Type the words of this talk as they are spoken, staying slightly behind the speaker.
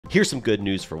Here's some good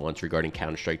news for once regarding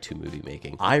Counter-Strike 2 movie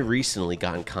making. I recently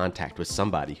got in contact with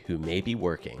somebody who may be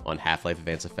working on Half-Life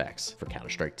Advanced Effects for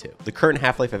Counter-Strike 2. The current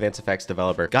Half-Life Advanced Effects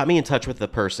developer got me in touch with the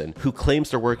person who claims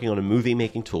they're working on a movie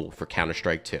making tool for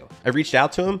Counter-Strike 2. I reached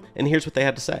out to him, and here's what they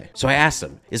had to say. So I asked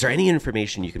them, is there any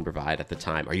information you can provide at the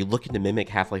time? Are you looking to mimic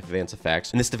Half-Life Advanced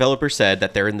Effects? And this developer said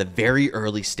that they're in the very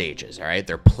early stages, all right?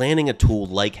 They're planning a tool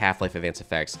like Half-Life Advanced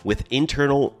Effects with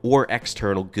internal or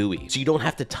external GUI. So you don't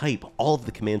have to type all of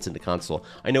the commands into console.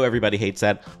 I know everybody hates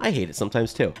that. I hate it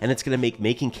sometimes too. And it's gonna make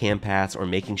making cam paths or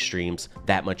making streams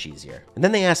that much easier. And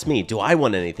then they asked me, do I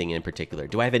want anything in particular?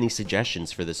 Do I have any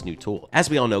suggestions for this new tool?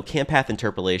 As we all know, cam path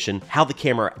interpolation, how the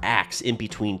camera acts in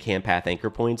between cam path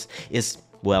anchor points, is,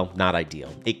 well, not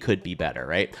ideal. It could be better,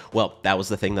 right? Well, that was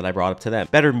the thing that I brought up to them.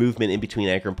 Better movement in between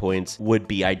anchor points would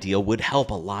be ideal, would help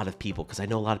a lot of people, because I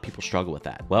know a lot of people struggle with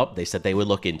that. Well, they said they would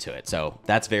look into it, so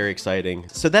that's very exciting.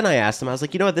 So then I asked them, I was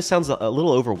like, you know what, this sounds a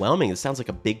little overwhelming. This sounds like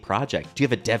a big project. Do you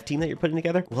have a dev team that you're putting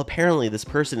together? Well, apparently this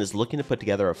person is looking to put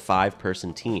together a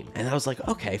 5-person team. And I was like,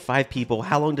 okay, 5 people.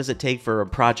 How long does it take for a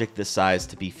project this size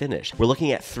to be finished? We're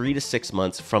looking at 3 to 6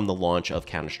 months from the launch of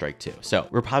Counter-Strike 2. So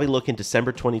we're probably looking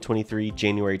December 2023,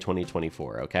 January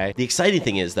 2024. Okay? The exciting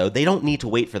thing is, though, they don't need to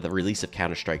wait for the release of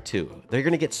Counter-Strike 2. They're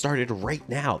going to get started right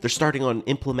now. They're starting on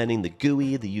implementing the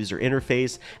GUI, the user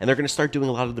interface, and they're going to start doing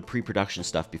a lot of the pre-production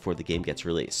stuff before the game gets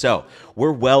released. So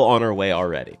we're well on our way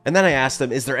already. And then I asked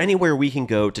them, is there anywhere we can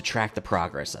go to track the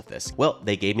progress of this? Well,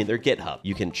 they gave me their GitHub.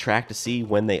 You can track to see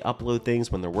when they upload things,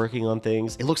 when they're working on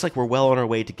things. It looks like we're well on our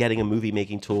way to getting a movie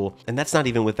making tool, and that's not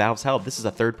even with Valve's help. This is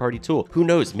a third-party tool. Who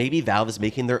knows? Maybe Valve is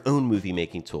making their own movie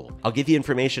making tool. I'll give you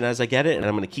information as I get it, and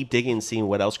I'm going to keep digging and seeing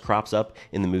what else crops up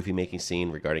in the movie making scene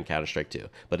regarding Counter-Strike 2.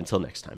 But until next time.